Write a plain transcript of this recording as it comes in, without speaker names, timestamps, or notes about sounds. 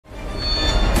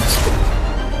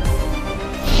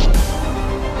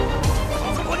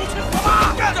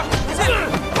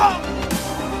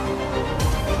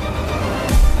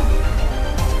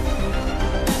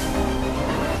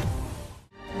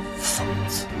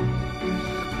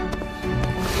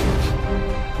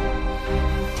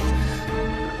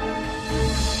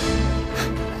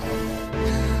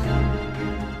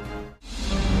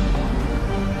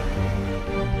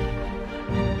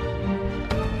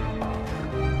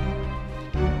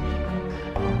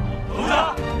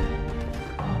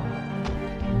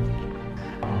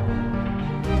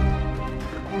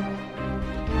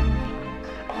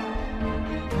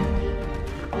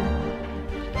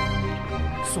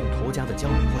宋头家的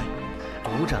江美会，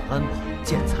独占安保、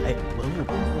建材、文物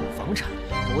保护、房产、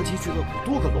国际俱乐部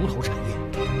多个龙头产业。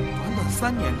短短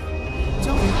3年里，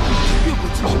江美会已经越过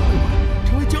济盛会馆，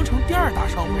成为江城第2大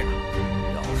商会了。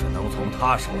要是能从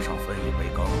他手上分一杯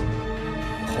羹，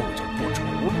以后就不愁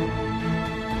了。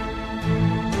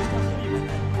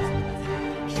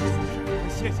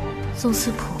谢谢。宋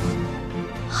司仆，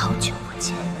好久不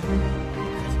见。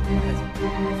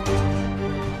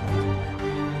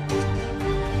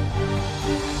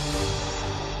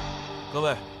各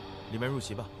位，里面入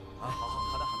席吧。啊，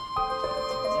好的。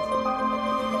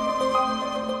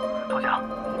头家，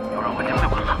有人回京会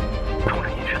馆了，冲着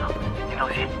您去呢，您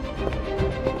当心。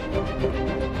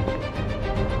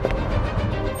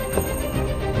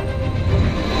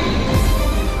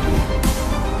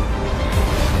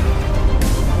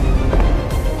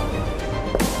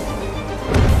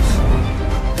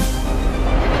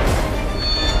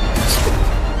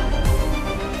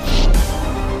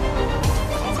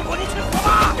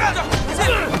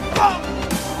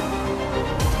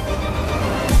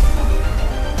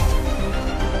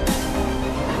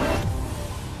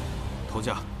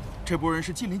这波人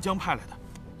是近邻江派来的，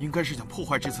应该是想破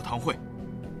坏这次堂会。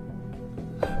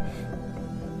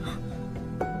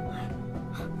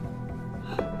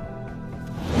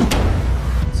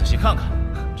仔细看看，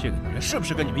这个女人是不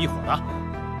是跟你们一伙的？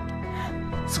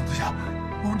宋头家，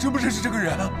我们真不认识这个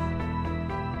人啊！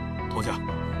头家，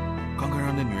刚刚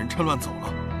让那女人趁乱走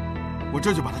了，我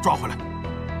这就把她抓回来。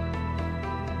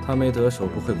她没得手，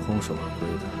不会空手而归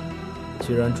的。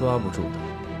既然抓不住她，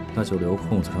那就留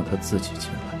空子让她自己进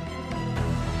来。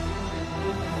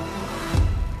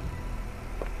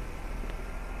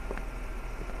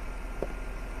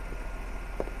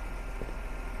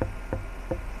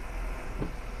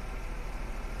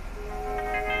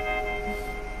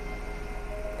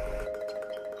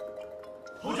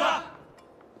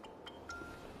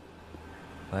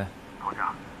喂，头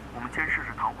家，我们监视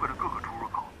着堂会的各个出入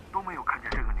口，都没有看见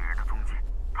这个女人的踪迹，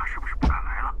她是不是不敢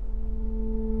来了？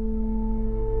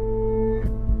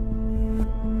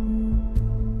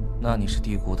那你是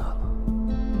低估她了。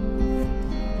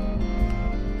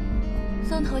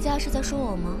宋头家是在说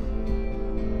我吗？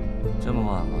这么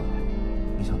晚了，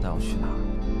你想带我去哪儿？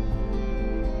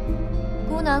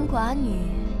孤男寡女，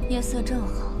夜色正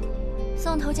好，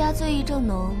宋头家醉意正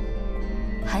浓，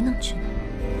还能去哪儿？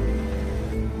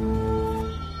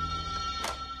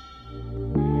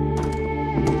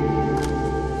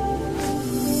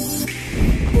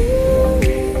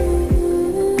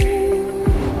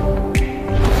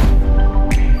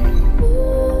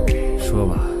说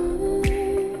吧，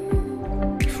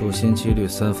处心积虑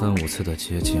3番5次的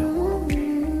接近我，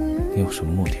你有什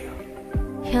么目的啊？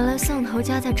原来宋头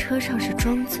家在车上是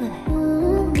装醉啊！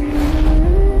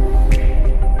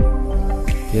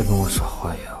别跟我耍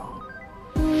花样！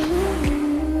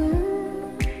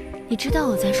你知道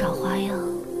我在耍花样，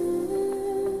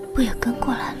不也跟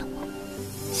过来了吗？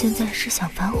现在是想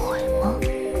反悔吗？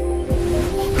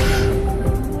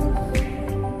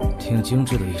挺精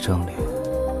致的一张脸，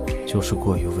就是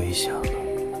过于危险了。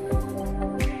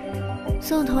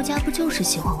宋头家不就是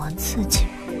喜欢玩刺激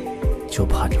吗？就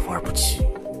怕你玩不起。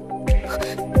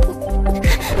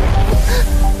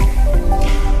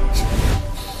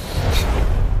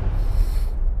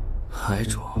还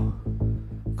装，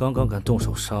刚刚敢动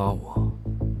手杀我，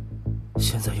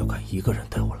现在又敢一个人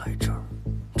带我来这儿，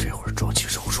这会儿装起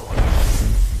手术了。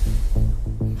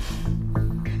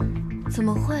怎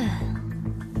么会？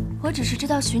我只是知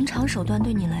道寻常手段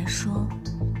对你来说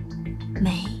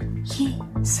没意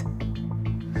思，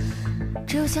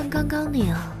只有像刚刚那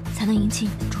样才能引起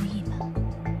你的注意吧。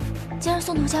既然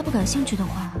宋头家不感兴趣的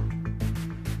话，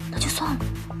那就算了。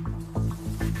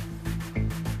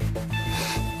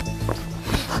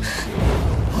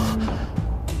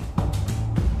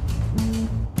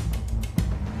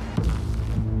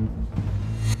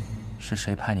是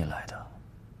谁派你来的？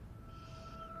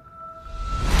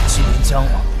吉林江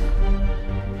吗？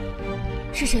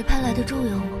是谁派来的周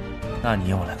游？那你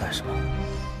要我来干什么？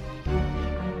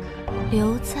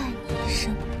留在你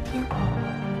身边。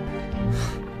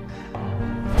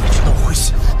你知道我会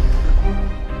死吗？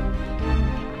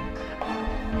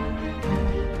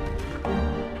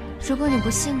如果你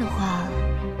不信的话，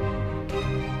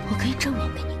我可以证明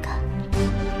给你看。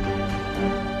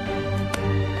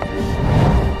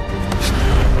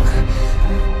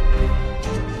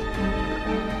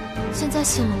现在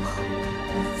信了吗？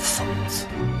疯子！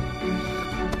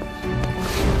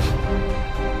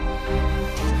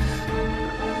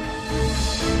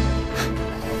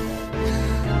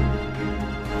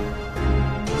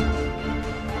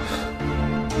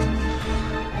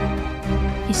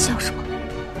你笑什么？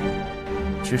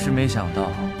只是没想到，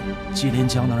纪连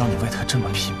江能让你为他这么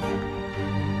拼命。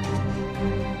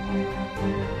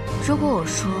如果我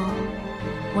说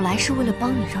我来是为了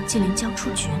帮你让纪连江出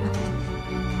局呢？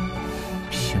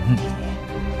凭你？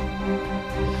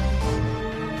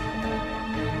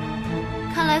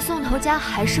看来宋头家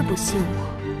还是不信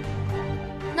我。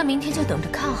那明天就等着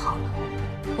看好了，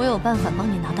我有办法帮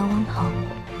你拿到汪堂。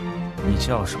你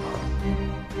叫什么？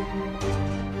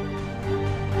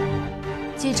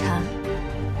季蝉。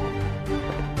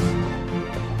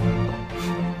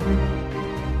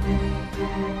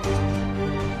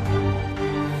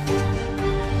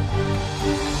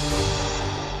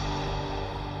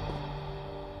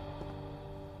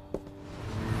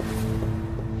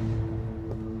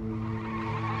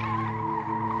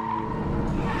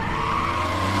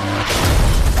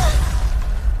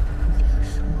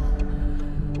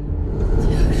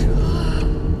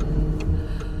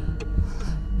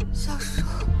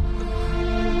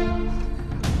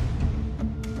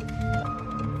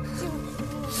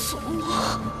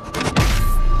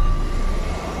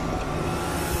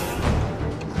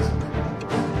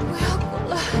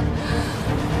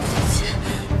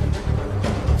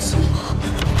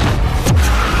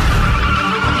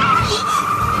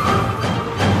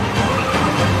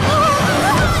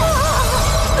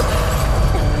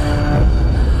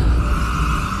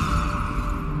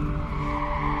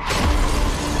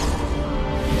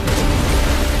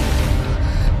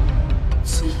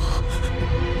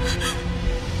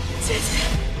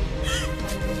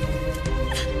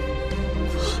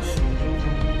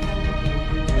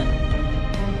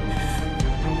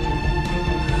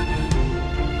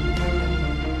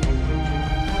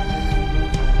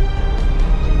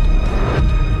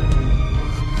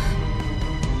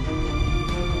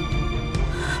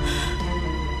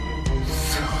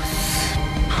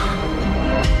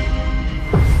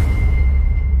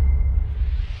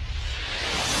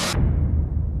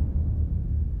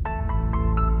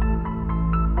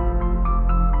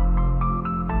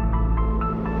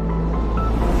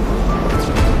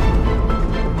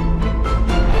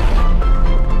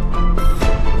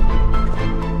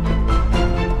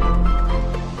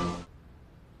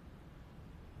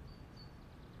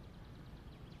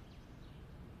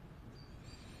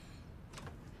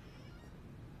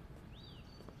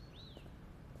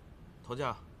头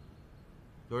家，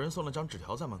有人送了张纸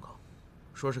条在门口，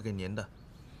说是给您的。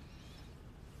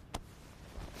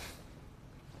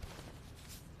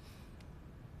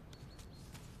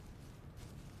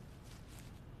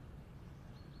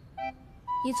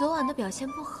你昨晚的表现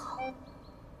不好，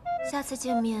下次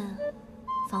见面，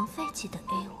房费记得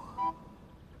A 我。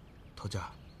头家，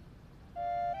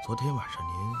昨天晚上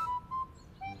您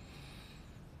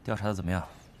调查的怎么样？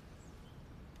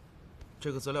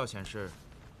这个资料显示，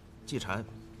季蝉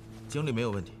经历没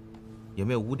有问题，也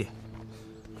没有污点，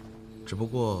只不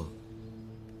过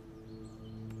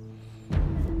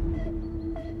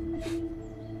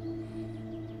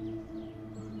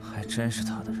还真是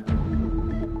他的人。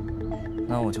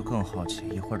那我就更好奇，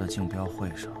一会儿的竞标会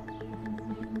上，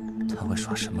他会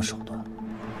耍什么手段？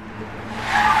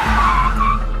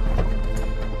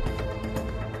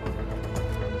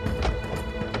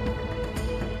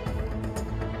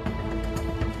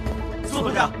宋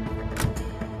头家，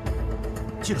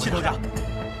季头家，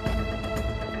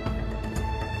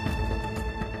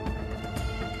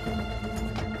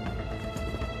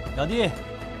表弟，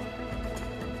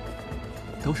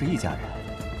都是一家人，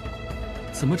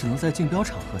怎么只能在竞标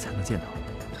场合才能见到？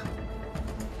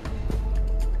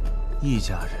一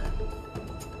家人，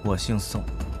我姓宋，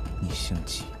你姓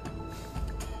季。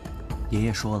爷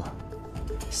爷说了，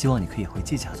希望你可以回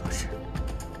季家做事。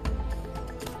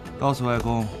告诉外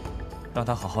公，让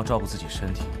他好好照顾自己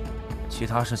身体，其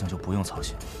他事情就不用操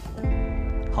心。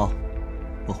好，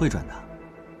我会转达。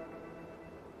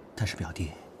但是表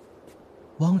弟，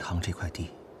汪堂这块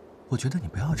地，我觉得你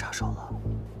不要插手了，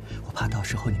我怕到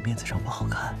时候你面子上不好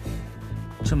看。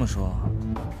这么说，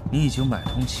你已经买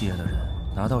通七爷的人，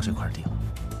拿到这块地了。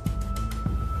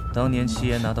当年七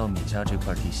爷拿到米家这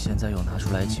块地，现在又拿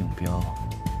出来竞标，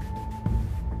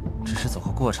只是走个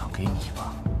过场给你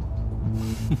吧。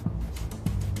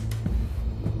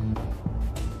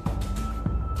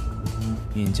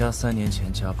闵家3年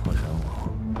前家破人亡，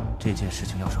这件事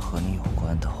情要是和你有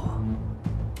关的话，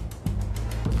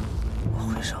我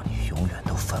会让你永远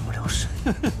都翻不了身。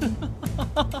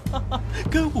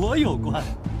跟我有关？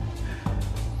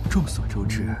众所周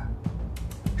知，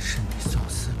是你叟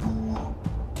私不武，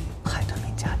害得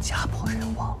闵家家破人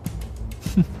亡。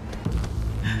哼！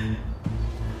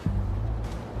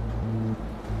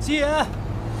七爷。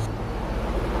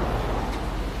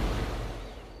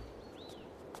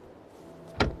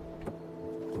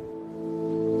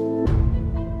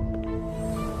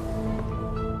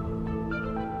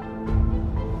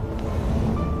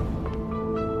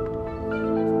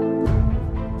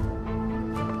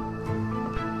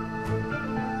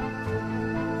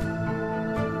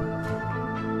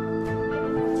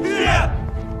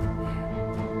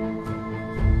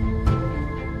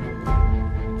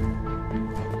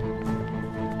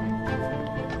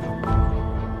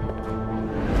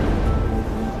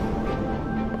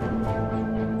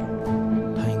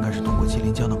 麒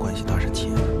麟江的关系大神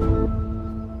器，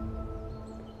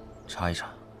查一查。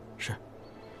是。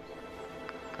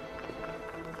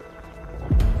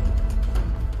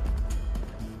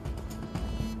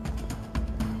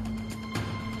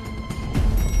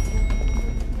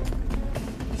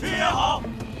七爷好。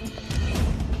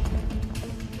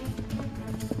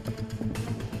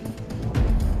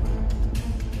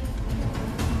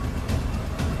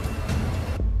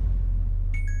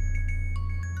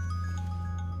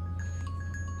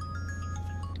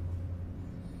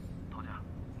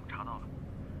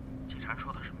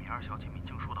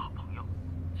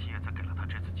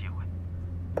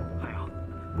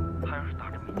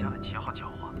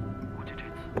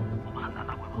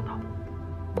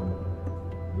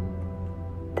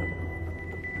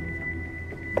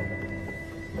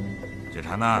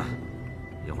婵娜，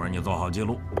一会儿你做好记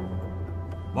录，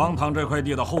汪塘这块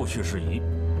地的后续事宜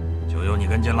就由你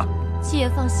跟进了。七爷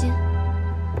放心。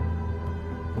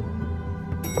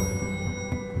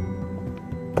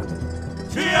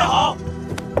七爷好。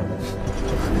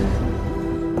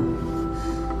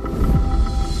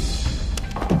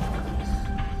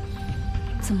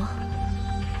怎么，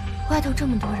外头这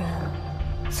么多人，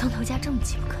松头家这么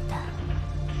急不可待？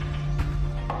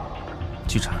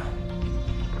季婵。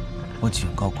 我警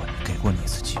告过你，给过你一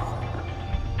次机会，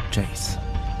这一次，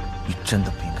你真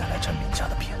的不应该来占闵家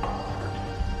的便宜。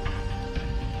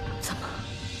怎么，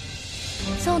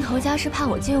宋头家是怕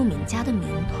我借用闵家的名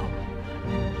头，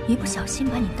一不小心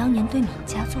把你当年对闵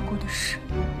家做过的事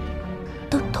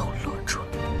都抖落出来？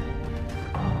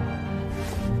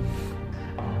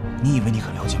你以为你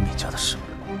很了解闵家的事吗？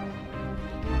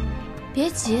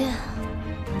别急。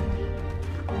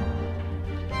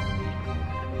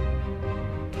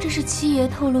 这是七爷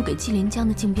透露给纪连江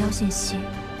的竞标信息。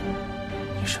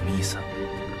你什么意思？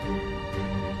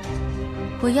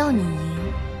我要你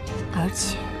赢，而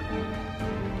且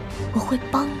我会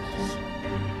帮你赢。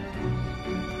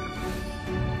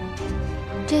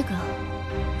这个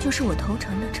就是我投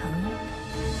诚的诚意。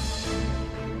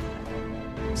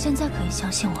现在可以相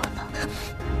信我了。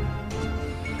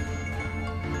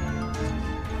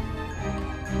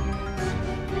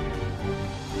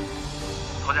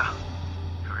陶家。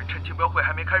 竞标会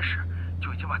还没开始，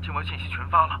就已经把竞标信息群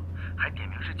发了，还点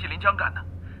名是纪连江干的，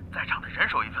在场的人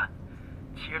手一份。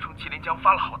七爷冲纪连江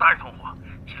发了好大一通火，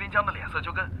纪连江的脸色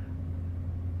就跟……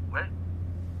喂，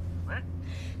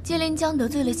纪连江得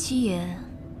罪了七爷，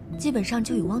基本上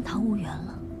就与汪塘无缘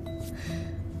了。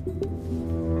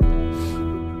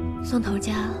宋头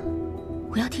家，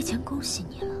我要提前恭喜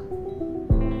你了。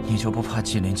你就不怕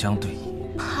纪连江对你？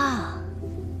怕，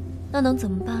那能怎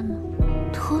么办呢？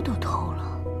偷都偷了。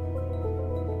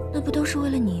 那不都是为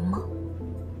了你吗？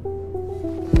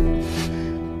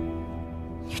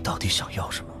你到底想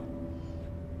要什么？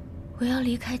我要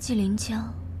离开纪连江，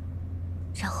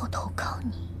然后投靠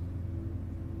你。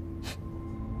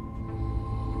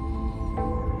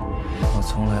我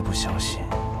从来不相信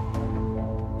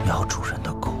咬主人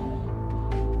的狗。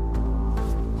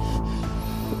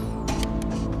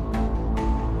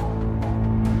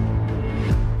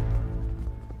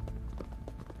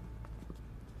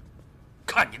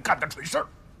看你干的蠢事儿！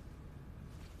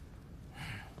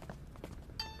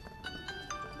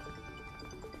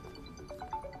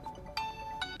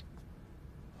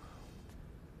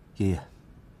爷爷，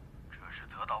这是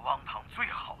得到汪塘最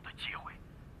好的机会，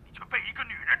你却被一个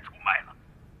女人出卖了。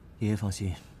爷爷放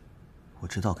心，我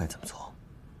知道该怎么做。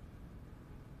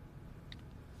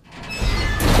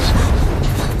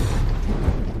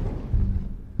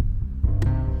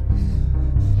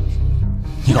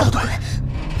你搞不对。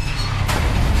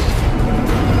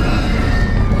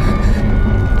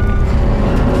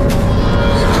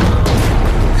 你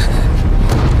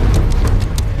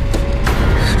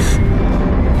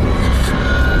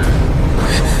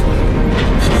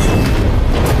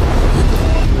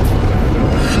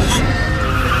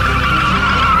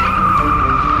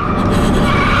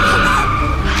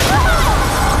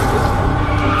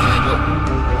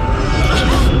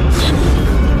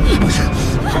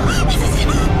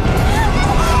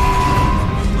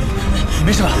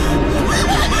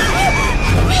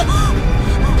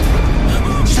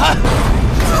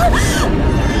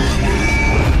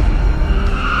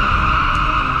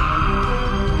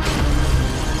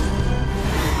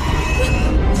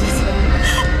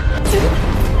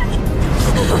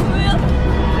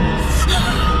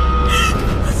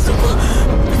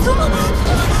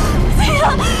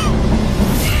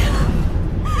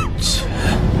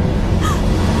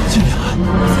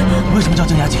你为什么叫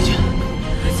静雅姐姐？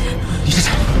你是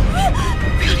谁？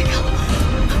不要离开我！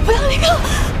不要离开我！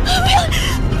不要离开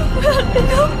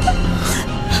我！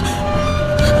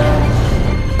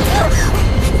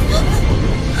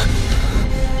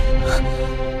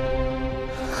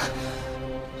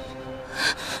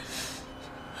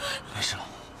没事了，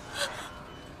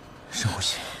深呼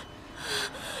吸，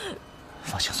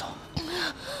放轻松。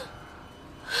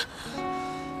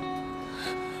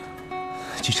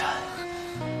季晨。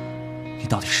你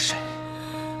到底是谁？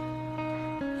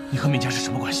你和闵家是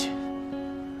什么关系？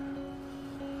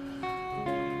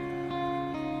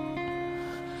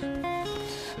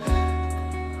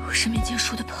我是闵建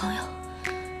书的朋友。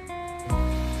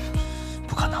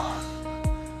不可能，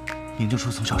闵建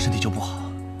书从小身体就不好，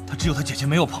他只有他姐姐，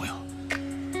没有朋友。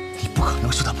你不可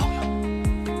能是他朋友。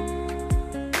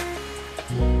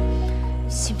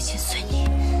信不信随你。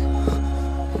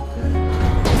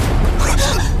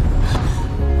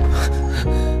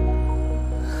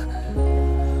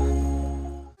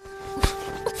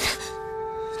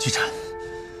季晨，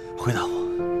回答我，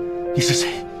你是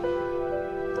谁？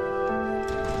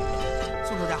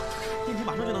宋作家，电梯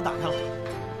马上就能打开了。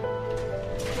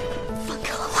放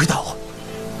开我！回答我。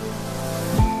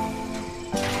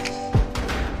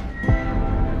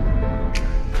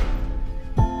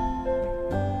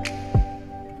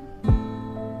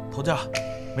头家，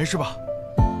没事吧？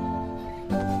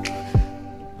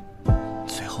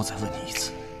最后再问你一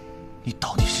次，你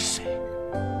到底是谁？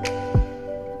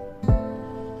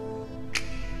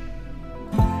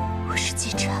我是季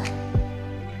晨，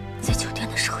在酒店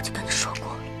的时候就跟你说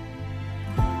过。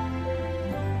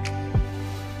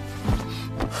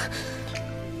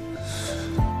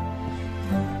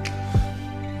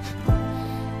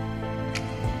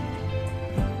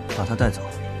把他带走。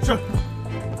是。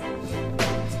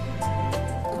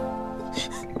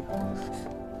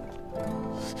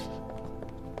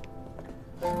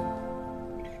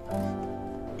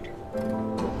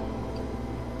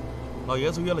老爷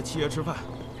子约了七爷吃饭，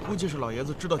估计是老爷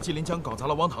子知道纪临江搞砸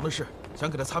了汪棠的事，想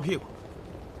给他擦屁股，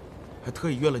还特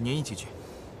意约了您一起去。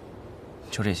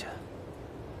就这些？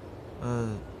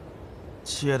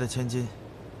七爷的千金，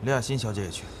李雅欣小姐也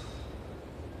去。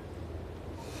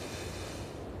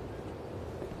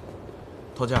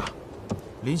头家，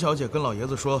林小姐跟老爷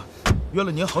子说，约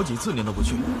了您好几次，您都不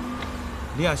去。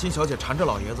李雅欣小姐缠着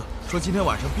老爷子说，今天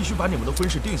晚上必须把你们的婚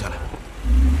事定下来。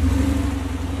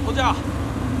头家。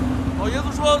老爷子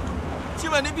说，今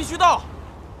晚您必须到。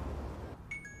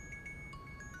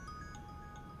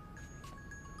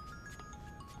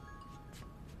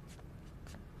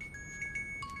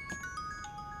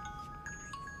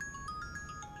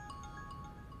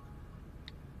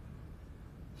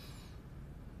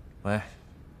喂，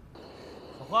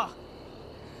小花，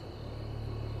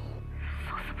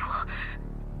宋司仆，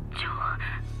救我！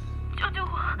救救我！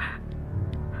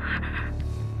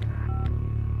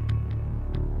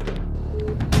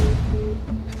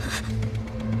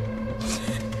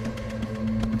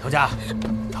头家，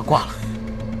他挂了。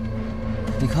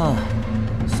你看，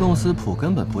宋司仆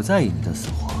根本不在意你的死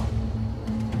活，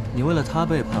你为了他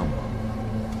背叛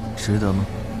我，值得吗？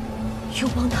用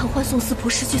汪棠换宋司仆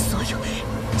失去所有，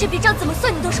这笔账怎么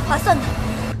算你都是划算的。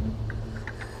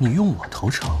你用我投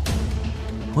诚，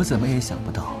我怎么也想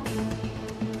不到，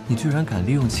你居然敢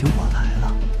利用起我来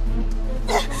了。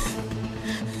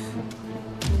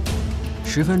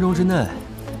10分钟之内，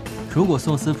如果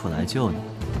宋司仆来救你，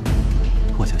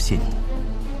我就信你。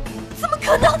怎么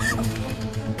可能？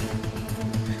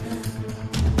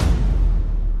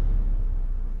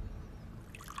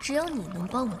只有你能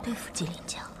帮我对付纪临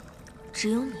江，只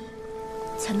有你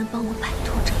才能帮我摆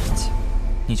脱这一切。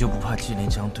你就不怕纪临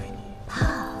江对你？怕？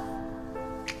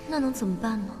那能怎么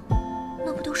办呢？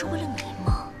那不都是为了你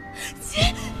吗？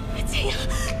静雅，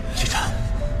季晨，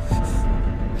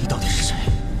你到底是谁？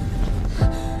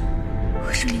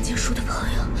我是闵建书的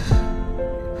朋友。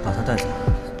把他带走。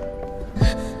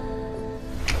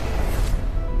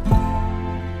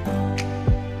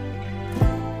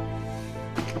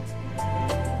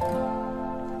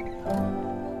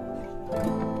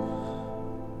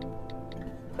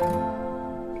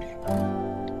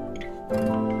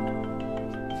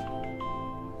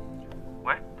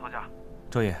喂，头家。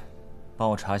周爷，帮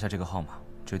我查一下这个号码，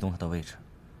追踪他的位置。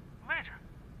位置？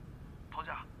头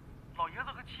家，老爷子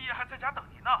和七爷还在家等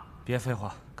您。呢？别废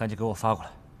话，赶紧给我发过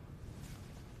来。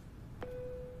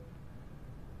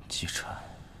季晨，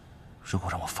如果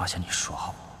让我发现你耍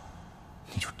我，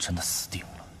你就真的死定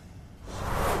了。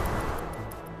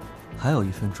还有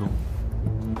1分钟。